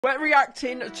We're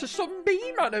reacting to some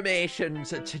meme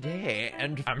animations today,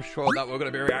 and I'm sure that we're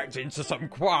going to be reacting to some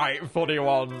quite funny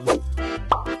ones.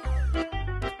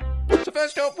 So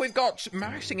first up, we've got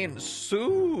Mark singing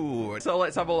Sue. So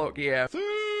let's have a look here.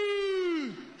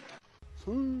 Sue.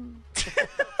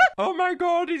 Oh my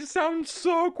god, it sounds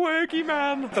so quirky,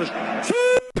 man.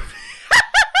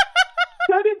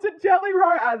 Turned into jelly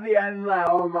right at the end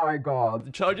there. Oh my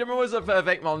god. Children was a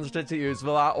perfect monster to use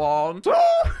for that one.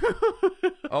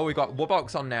 Oh, we got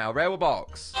Wubbox on now. Rare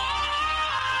Wubbox.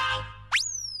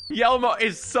 Yelmo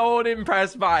is so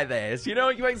unimpressed by this. You know,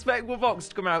 you expect Wubbox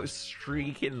to come out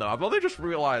streaking though. I've only just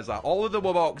realised that. All of the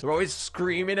Wubbox are always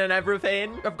screaming and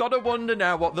everything. I've got to wonder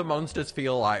now what the monsters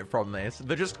feel like from this.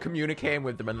 They're just communicating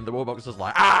with them and then the Wubbox is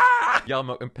like, ah!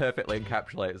 Yelmo perfectly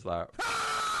encapsulates that.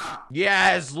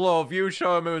 Yes, love, you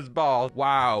show him who's boss.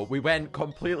 Wow, we went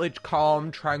completely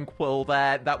calm, tranquil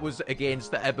there. That was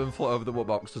against the ebb and flow of the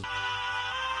Wubboxes.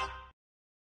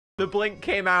 The blink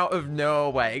came out of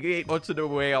nowhere. It uttered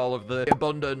away all of the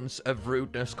abundance of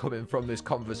rudeness coming from this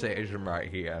conversation right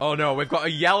here. Oh no, we've got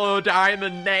a yellow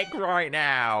diamond neck right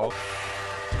now.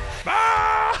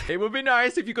 Ah! It would be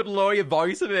nice if you could lower your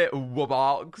voice a bit,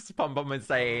 Wubbox. Pom-Pom is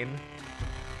saying.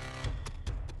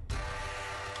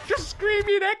 Just scream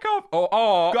your neck off.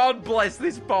 Oh, God bless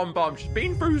this Pom-Pom. She's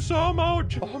been through so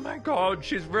much. Oh my God,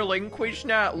 she's relinquished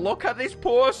now. Look at this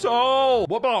poor soul.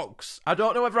 Wubbox, I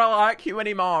don't know whether I like you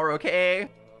anymore, okay?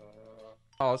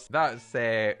 Oh, that's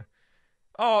it.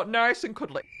 Oh, nice and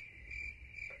cuddly.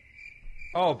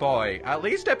 Oh boy, at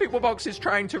least Epic Wubbox is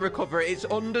trying to recover. It's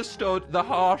understood the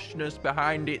harshness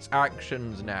behind its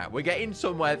actions now. We're getting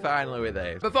somewhere finally with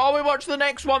this. Before we watch the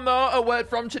next one though, a word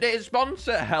from today's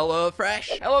sponsor,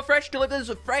 HelloFresh. HelloFresh delivers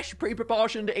fresh,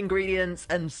 pre-proportioned ingredients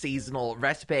and seasonal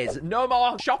recipes. No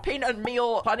more shopping and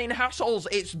meal planning hassles.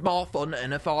 It's more fun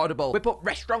and affordable. We put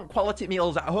restaurant quality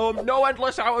meals at home. No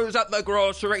endless hours at the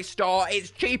grocery store. It's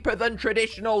cheaper than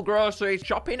traditional groceries.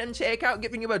 Shopping and takeout,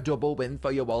 giving you a double win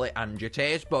for your wallet and your taste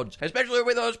buds. Especially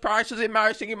with those prices in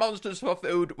My Singing Monsters for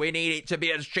food, we need it to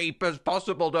be as cheap as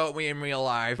possible, don't we, in real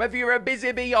life? Whether you're a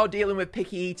busy bee or dealing with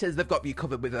picky eaters, they've got you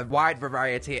covered with a wide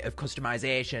variety of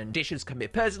customization. Dishes can be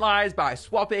personalized by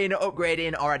swapping,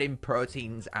 upgrading, or adding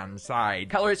proteins and sides.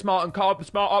 Calorie smart and carb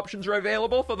smart options are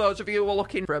available for those of you who are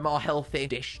looking for a more healthy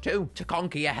dish too, to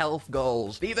conquer your health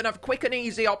goals. They even have quick and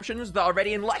easy options that are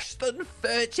ready in less than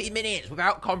 30 minutes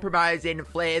without compromising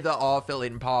flavor or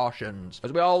filling portions.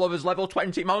 As we all love as level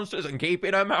 20 monsters and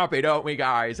keeping them happy, don't we,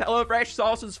 guys? HelloFresh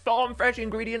sources farm fresh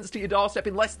ingredients to your doorstep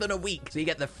in less than a week, so you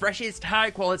get the freshest,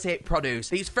 high-quality produce.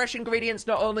 These fresh ingredients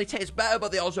not only taste better,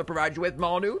 but they also provide you with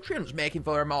more nutrients, making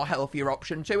for a more healthier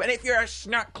option too. And if you're a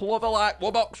snack lover like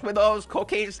Wubbox with those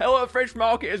cookies, HelloFresh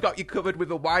Market has got you covered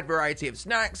with a wide variety of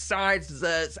snacks, sides,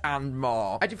 desserts, and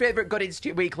more. Add your favourite goodies to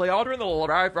your weekly order and they'll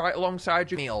arrive right alongside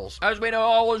your meals. As we know,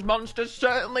 all us monsters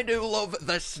certainly do love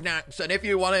the snacks, and if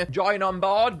you want to join on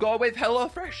board, go with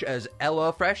HelloFresh, as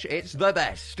HelloFresh, it's the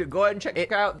best. Go and check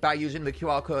it out by using the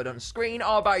QR code on screen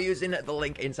or by using the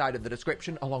link inside of the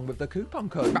description along with the coupon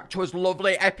code. Back to us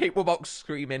lovely Epic Wubbox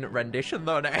screaming rendition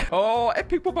though now. Oh,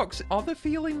 Epic Wubbox, are they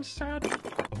feeling sad?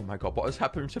 Oh my god, what has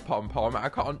happened to Pom-Pom? I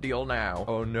can't deal now.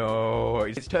 Oh no,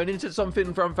 it's turned into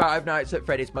something from Five Nights at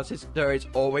Freddy's. My sister is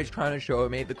always trying to show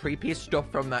me the creepiest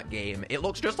stuff from that game. It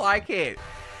looks just like it.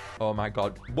 Oh my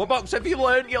god. Wubbox, have you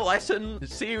learned your lesson?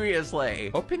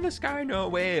 Seriously. Up in the sky, no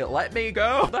way. Let me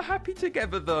go. They're happy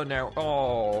together though now.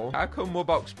 Oh, how can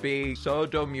Wubbox be so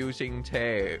dumb using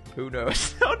tape? Who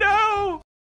knows? Oh no!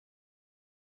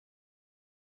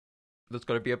 There's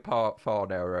got to be a part 4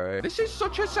 now, right? This is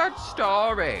such a sad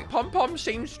story. Pom-Pom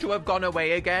seems to have gone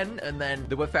away again, and then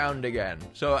they were found again.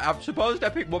 So I've supposed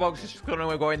Epic Wubbox is going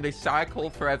to go in this cycle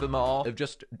forevermore of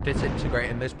just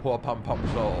disintegrating this poor Pom-Pom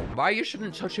soul. Why you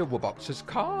shouldn't touch a Wubbox's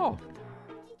car?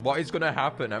 What is going to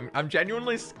happen? I'm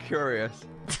genuinely curious.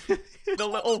 The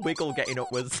little wiggle getting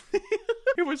up was...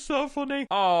 it was so funny.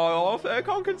 Oh,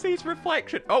 Furcon can see his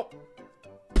reflection. Oh!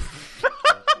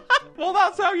 Well,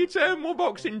 that's how you turn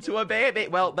Wubbox into a baby.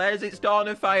 Well, there's its Dawn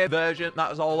of Fire version.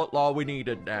 That's all we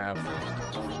needed now.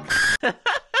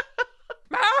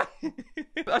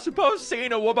 I suppose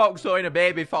seeing a Wubbox though in a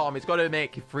baby form, it's got to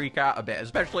make you freak out a bit,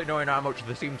 especially knowing how much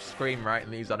they seem to scream right in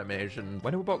these animations.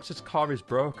 When a Wubbox's car is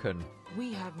broken,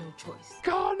 we have no choice.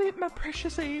 Garnet, my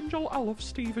precious angel. I love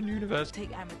Steven Universe.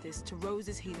 Take Amethyst to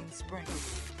Rose's healing spring.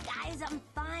 Guys, I'm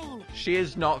fine. She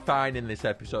is not fine in this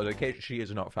episode, okay? She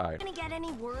is not fine. Gonna get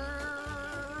any worse.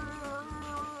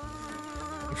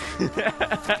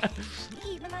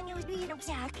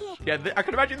 Yeah, I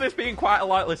can imagine this being quite a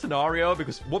likely scenario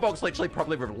because Wubbox literally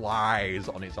probably relies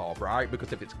on its orb, right?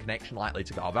 Because if it's connection likely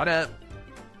to go, then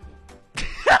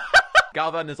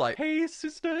Galvan is like, hey,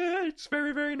 sister, it's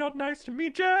very, very not nice to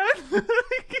meet you.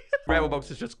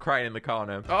 Wubbox is just crying in the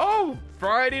corner. Oh,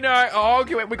 Friday night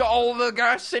arguing. We got all the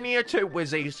guys in here too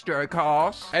with Easter, of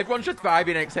course. Everyone's just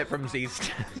vibing except from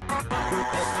Zeaster.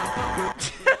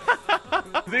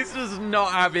 Zeaster's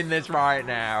not having this right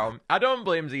now. I don't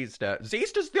blame Zeaster.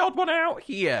 Zeaster's the odd one out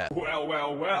here. Well,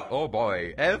 well, well. Oh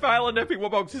boy. Island Epic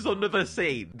Wubbox is under the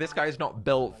sea. This guy's not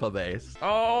built for this.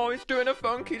 Oh, he's doing a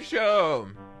funky show.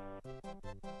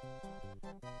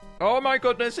 Oh my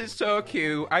goodness, it's so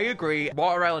cute. I agree.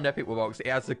 Water Island Epic Wubbox, it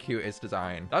has the cutest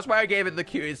design. That's why I gave it the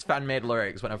cutest fan-made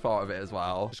lyrics when I thought of it as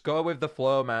well. Just go with the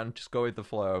flow, man. Just go with the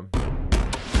flow.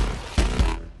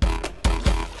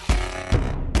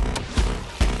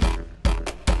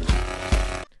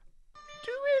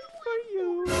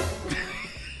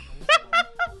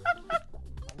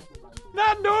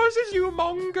 That nose is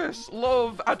humongous.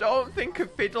 Love, I don't think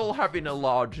of Ffidyll having a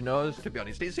large nose, to be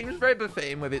honest. It seems very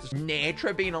befitting with its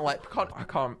nature being a leprechaun. I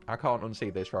can't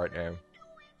unsee this right now.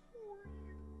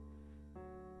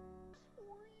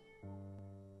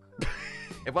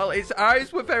 Well, its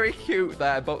eyes were very cute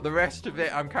there, but the rest of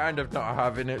it, I'm kind of not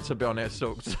having it, to be honest,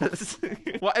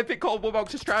 Uksus. What Epic Cold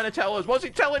Wubbox is trying to tell us? What's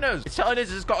it telling us? It's telling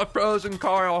us it's got a frozen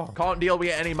coil. Can't deal with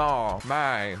it anymore.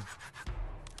 My.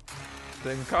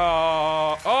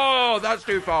 Oh, that's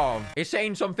too far. It's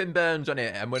saying something burns on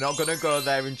it, and we're not going to go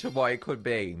there into what it could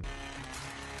be.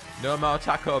 No more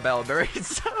Taco Bell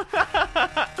berries.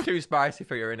 Too spicy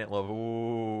for your in it, love.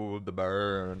 Ooh, the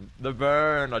burn. The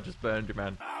burn. I just burned you,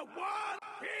 man. One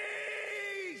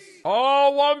Piece! Oh,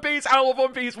 One Piece. I love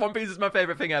One Piece. One Piece is my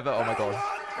favorite thing ever. Oh, my God. One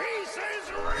Piece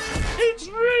is real! It's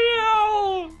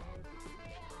real!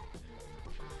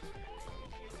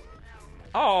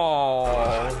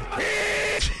 Oh.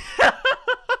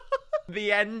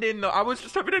 The ending, though. I was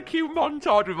just having a cute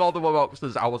montage with all the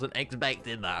Wubboxes. I wasn't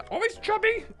expecting that. Oh, it's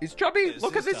chubby. It's chubby.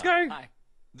 Look at this guy. Hi.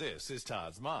 This is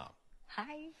Todd's mom.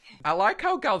 Hi. I like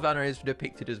how Galvana is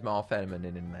depicted as more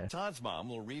feminine in there. Todd's mom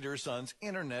will read her son's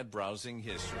internet browsing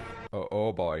history.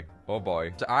 Oh boy. Oh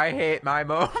boy. I hate my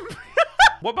mom.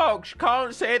 Wubbox, you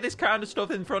can't say this kind of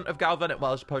stuff in front of Galvan.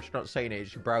 Well, I suppose you're not saying it,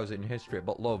 it's your browsing history,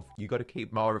 but love, you got to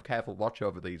keep more of careful watch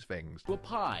over these things. A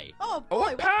pie. Oh, Oh,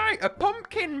 boy, a pie! A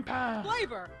pumpkin pie!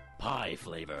 flavor. Pie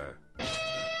flavor.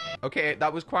 Okay,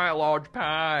 that was quite a large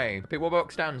pie. Epic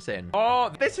Wubbox dancing.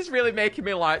 Oh, this is really making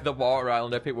me like the Water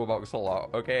Island Epic Wubbox a lot,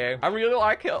 okay? I really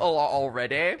like it a lot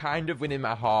already. Kind of winning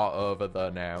my heart over there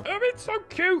now. Oh, it's so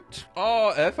cute.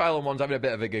 Oh, Earth Island one's having a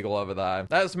bit of a giggle over there.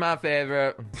 That's my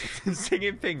favorite.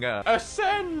 Singing finger.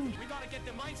 Ascend! We gotta get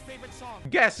the mine's favorite song.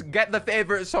 Guess, get the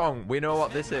favorite song. We know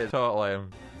what this is. Totally.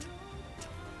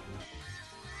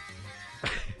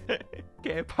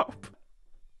 K-pop.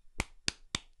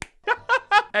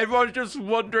 Everyone's just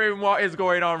wondering what is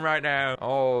going on right now.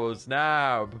 Oh,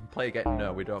 snap. Play again.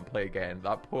 No, we don't play again.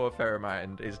 That poor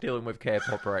Ferromite is dealing with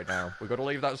K-pop right now. We've got to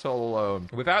leave that soul alone.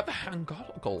 Without the hand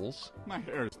goggles. My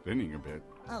hair is thinning a bit.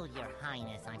 Oh, your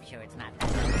highness, I'm sure it's not.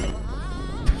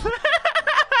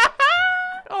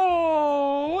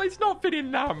 Oh, it's not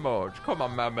fitting that much. Come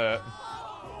on, Mama.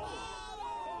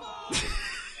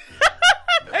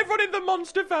 Everyone in the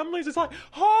monster families is like,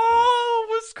 oh,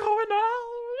 what's going on?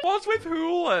 What's with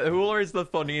Hula? Hula is the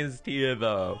funniest here,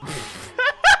 though.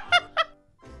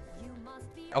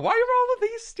 Why are all of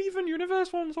these Steven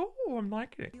Universe ones? Oh, I'm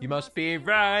liking it. You must be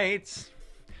right.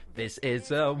 This is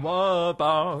a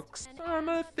Wubbox.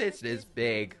 My fist is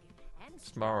big.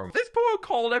 Smart. This poor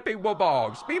cold Epic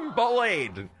Wubbox being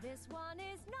bullied. This one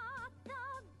is not the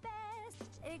best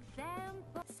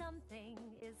example. Something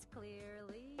is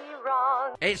clearly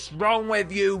wrong. It's wrong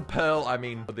with you, Pearl. I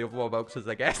mean, the other Wubboxes,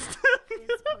 I guess.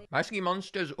 My Ski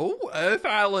Monsters. Oh, Earth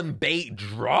Island bait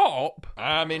drop.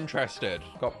 I'm interested.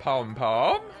 Got Pom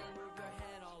Pom.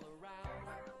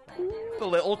 Ooh, the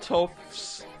little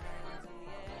Tufts.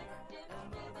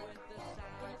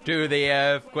 Do the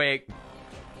earthquake.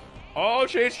 Oh,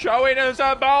 she's showing us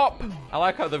a bop. I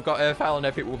like how they've got Earth Island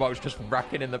Epic Wubbox just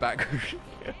rapping in the background.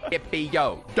 Yippee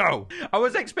yo, do. I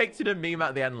was expecting a meme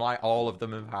at the end like all of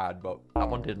them have had, but that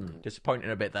one didn't. Disappointing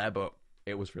a bit there, but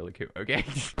it was really cute, okay?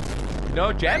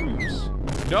 No gems.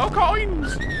 No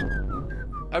coins.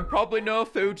 And probably no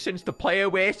food since the player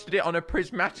wasted it on a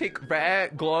prismatic rare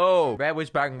glow. Rare whiz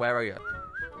bang, where are you?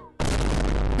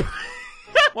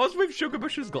 What's with Sugar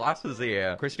Bush's glasses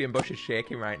here? Christian Bush is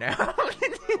shaking right now.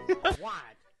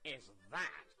 What is that?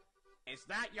 Is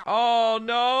that your... Oh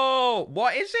no!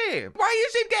 What is it? Why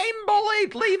is he getting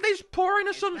bullied? Leave this poor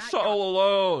innocent soul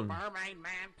alone. Mermaid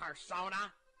Man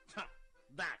persona?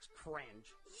 That's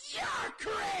cringe. You're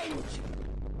cringe!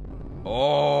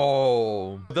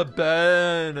 Oh, the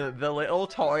burn, the little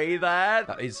toy there.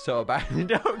 That is so bad.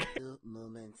 Okay. 2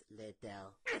 moments later.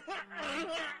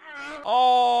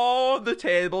 Oh, the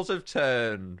tables have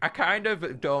turned. I kind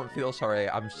of don't feel sorry.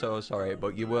 I'm so sorry,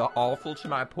 but you were awful to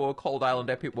my poor cold Island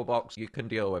Epic Wubbox. You can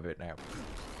deal with it now.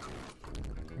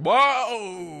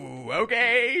 Whoa,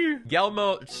 okay.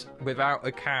 Yelmots without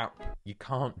a cap. You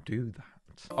can't do that.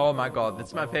 Oh my god, this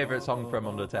is my favourite song from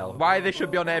Undertale. Why they should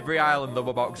be on every island, the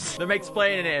Wubbox. Them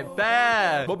explaining it.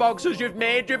 There! Wubboxes, you've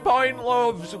made your point,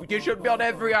 loves. You should be on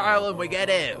every island, we get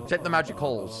it. Take the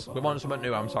magicals. We want something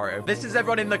new, I'm sorry. This is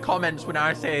everyone in the comments when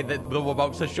I say that the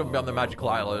Wubboxes shouldn't be on the magical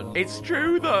island. It's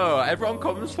true though. Everyone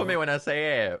comes for me when I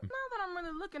say it. Now that I'm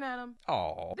really looking at him,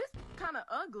 Oh. this is kind of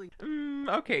ugly.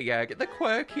 Okay, yeah, get the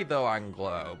quirky though,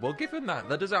 Anglow. We'll give them that.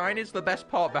 The design is the best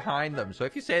part behind them, so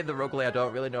if you say they're ugly, I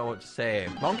don't really know what to say.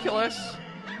 Monculus.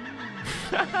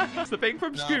 It's the thing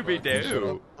from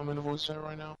Scooby-Doo. I'm in the voice chat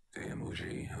right now.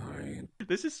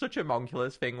 This is such a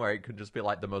Monculus thing where it could just be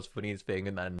like the most funniest thing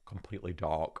and then completely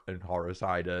dark and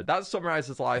horror-sided. That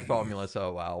summarizes life formula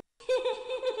so well.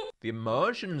 The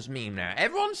emotions meme now.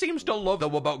 Everyone seems to love the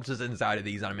Wubboxes inside of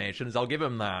these animations. I'll give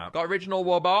them that. Got original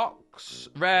Wubbox,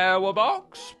 rare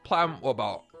Wubbox, plant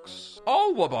Wubbox,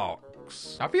 all Wubbox.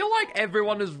 I feel like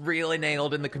everyone has really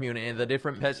nailed in the community the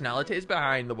different personalities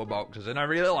behind the Wubboxes, and I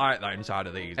really like that inside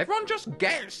of these. Everyone just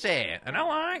gets it, and I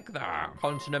like that.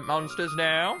 Continent monsters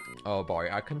now. Oh boy,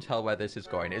 I can tell where this is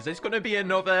going. Is this going to be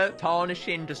another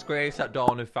tarnishing disgrace at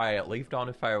Dawn of Fire? Leave Dawn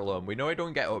of Fire alone. We know it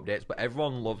don't get updates, but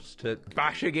everyone loves to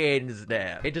bash against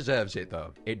it. It deserves it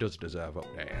though. It does deserve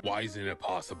update. Why isn't it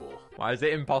possible? Why is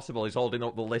it impossible? He's holding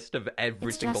up the list of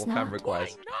every single fan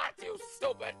request. Not you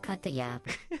stupid! Cut the yap.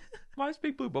 Why is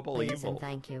Big Blue Bubble Please evil? and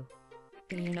thank you.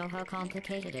 Do you know how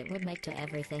complicated it would make to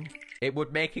everything? It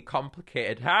would make it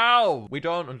complicated. How? We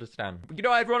don't understand. You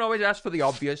know, everyone always asks for the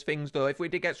obvious things, though. If we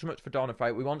did get so much for Dawn of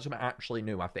Fight, we want something actually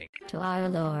new, I think. To our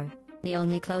lore, the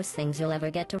only close things you'll ever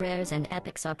get to rares and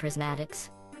epics are prismatics.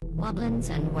 Wobblins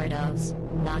and wordos.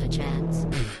 Not a chance.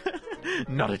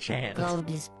 Not a chance.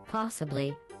 Globes,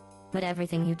 possibly. But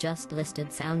everything you just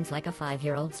listed sounds like a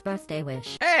 5-year-old's birthday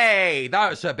wish. Hey,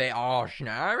 that's a bit harsh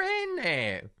now, isn't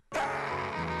it?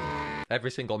 Every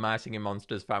single My Singing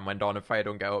Monsters fan when Dawn of Fire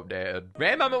don't get updated.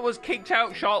 Ray Mammoth was kicked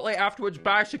out shortly afterwards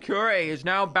by security. Is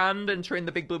now banned entering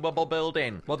the Big Blue Bubble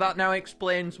building. Well, that now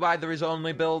explains why there is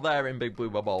only Bill there in Big Blue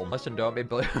Bubble. Listen, don't be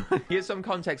blue. Here's some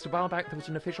context. A while back, there was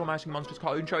an official My Singing Monsters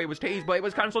cartoon show. It was teased, but it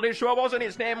was cancelled. It sure wasn't.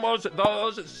 Its name was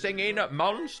Those Singing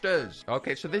Monsters.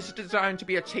 Okay, so this is designed to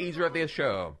be a teaser of this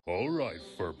show. Alright,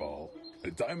 Furball. The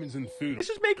diamonds and food.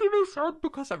 This is making me sad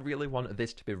because I really wanted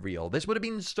this to be real. This would have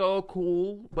been so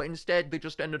cool, but instead they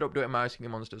just ended up doing My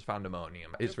Singing Monsters Fandemonium.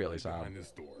 It's really sad. Behind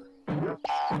this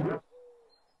door.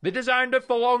 They designed a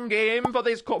full-on game for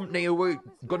this company who were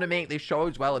gonna make this show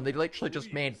as well, and they literally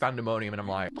just made Fandemonium, and I'm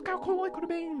like, look how cool it could have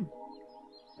been.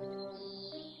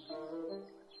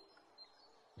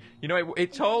 You know,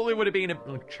 it totally would have been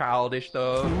a childish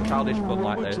though, childish fun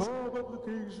like this.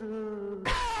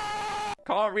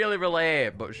 Can't really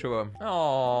relate, but sure.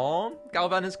 Aww,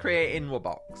 Galvan is creating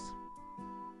Wubbox.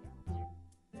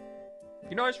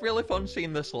 You know, it's really fun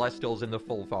seeing the Celestials in the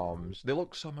full forms. They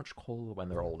look so much cooler when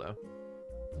they're older.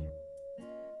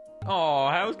 Oh,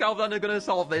 how's Galvana gonna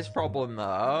solve this problem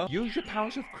though? Use your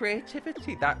powers of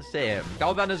creativity, that's it.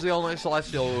 Galvana's the only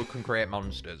Celestial who can create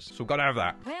monsters, so we've gotta have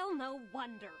that. Well, no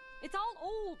wonder. It's all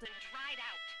old and dried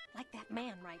out. Like that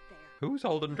man right there. Who's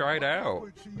old and dried out?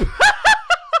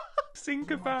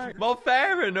 Syncopate. Well,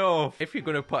 fair enough. If you're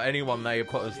gonna put anyone there, you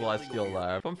put a Celestial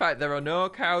there. Fun fact, there are no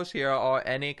cows here or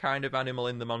any kind of animal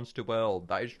in the monster world.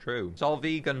 That is true. It's all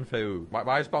vegan food.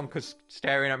 Why is Bonkers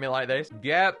staring at me like this?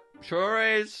 Yep, sure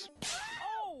is.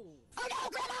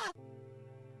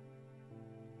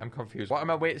 I'm confused. What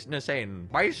am I witnessing?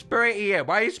 Why is Spirit here?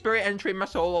 Why is Spirit entering my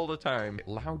soul all the time?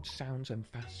 Loud sounds and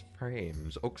fast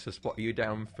frames. Uksus, what are you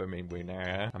down for me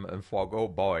now? I'm at Fog. Oh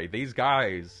boy, these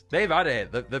guys. They've had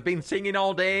it. They've been singing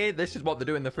all day. This is what they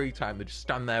do in the free time. They just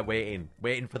stand there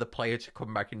waiting for the player to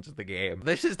come back into the game.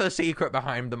 This is the secret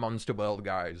behind the monster world,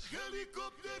 guys.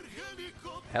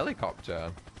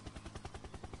 Helicopter.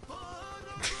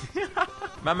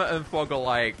 Mama and Fog are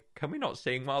like, can we not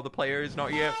sing while the player is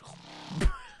not here?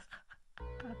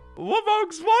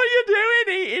 Wubbox, what are you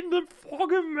doing eating the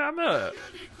Fog and Mama?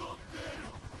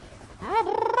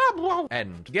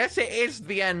 End. Yes, it is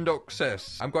the end,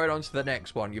 Uksus. I'm going on to the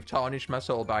next one. You've tarnished my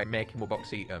soul by making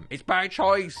Wubbox eat them. It's by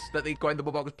choice that they go in the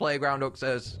Wubbox playground,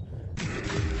 Uksus.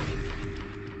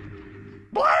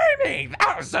 Blimey! Rinny,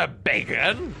 that's a big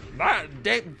one. That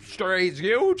dipster is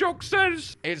huge,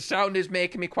 Uksus. Its sound is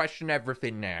making me question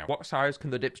everything now. What size can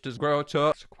the dipsters grow to?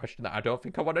 It's a question that I don't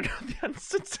think I want to know the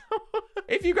answer to.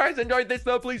 If you guys enjoyed this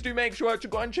though, please do make sure to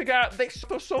go and check out this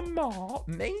for some more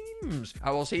memes.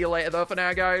 I will see you later though for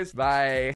now, guys. Bye.